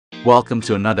Welcome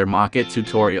to another Mockitt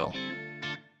tutorial.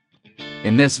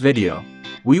 In this video,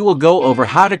 we will go over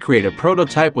how to create a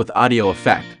prototype with audio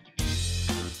effect.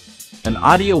 An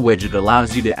audio widget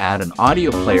allows you to add an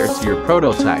audio player to your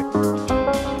prototype.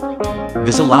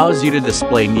 This allows you to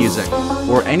display music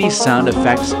or any sound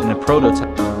effects in a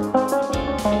prototype.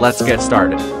 Let's get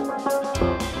started.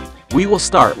 We will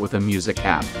start with a music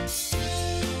app.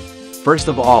 First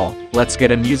of all, let's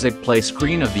get a music play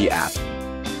screen of the app.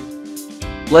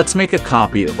 Let's make a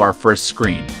copy of our first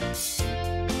screen.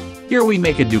 Here we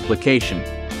make a duplication,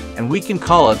 and we can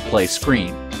call it play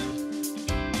screen.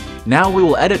 Now we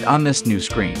will edit on this new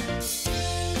screen.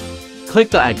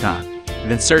 Click the icon,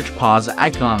 then search pause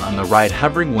icon on the right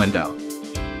hovering window.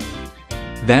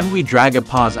 Then we drag a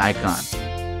pause icon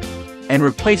and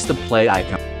replace the play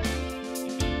icon.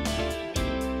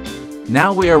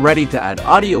 Now we are ready to add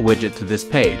audio widget to this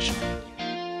page.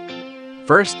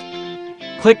 First,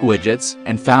 click Widgets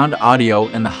and found Audio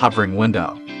in the hovering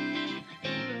window.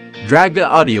 Drag the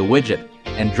audio widget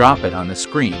and drop it on the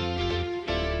screen.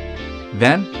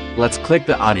 Then, let's click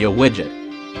the audio widget.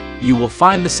 You will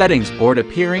find the settings board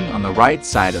appearing on the right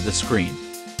side of the screen.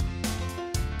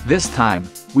 This time,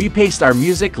 we paste our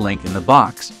music link in the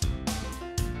box.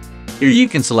 Here you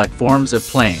can select forms of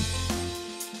playing.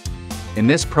 In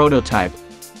this prototype,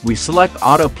 we select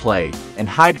autoplay and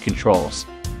hide controls.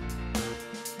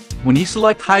 When you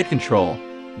select hide control,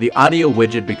 the audio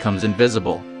widget becomes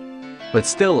invisible. But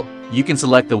still, you can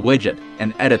select the widget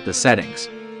and edit the settings.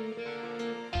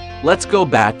 Let's go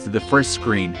back to the first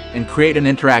screen and create an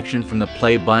interaction from the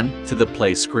play button to the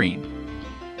play screen.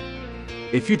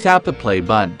 If you tap the play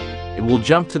button, it will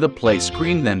jump to the play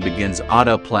screen, then begins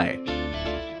autoplay.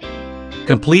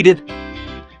 Completed.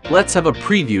 Let's have a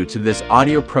preview to this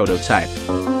audio prototype.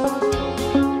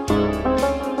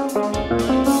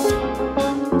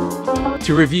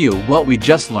 To review what we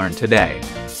just learned today,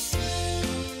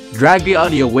 drag the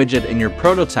audio widget in your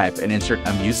prototype and insert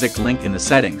a music link in the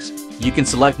settings. You can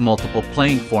select multiple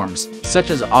playing forms, such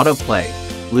as autoplay,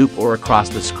 loop, or across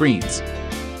the screens.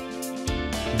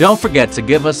 Don't forget to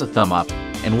give us a thumb up,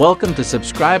 and welcome to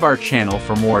subscribe our channel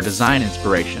for more design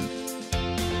inspiration.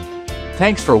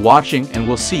 Thanks for watching, and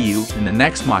we'll see you in the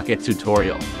next Mockitt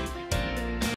tutorial.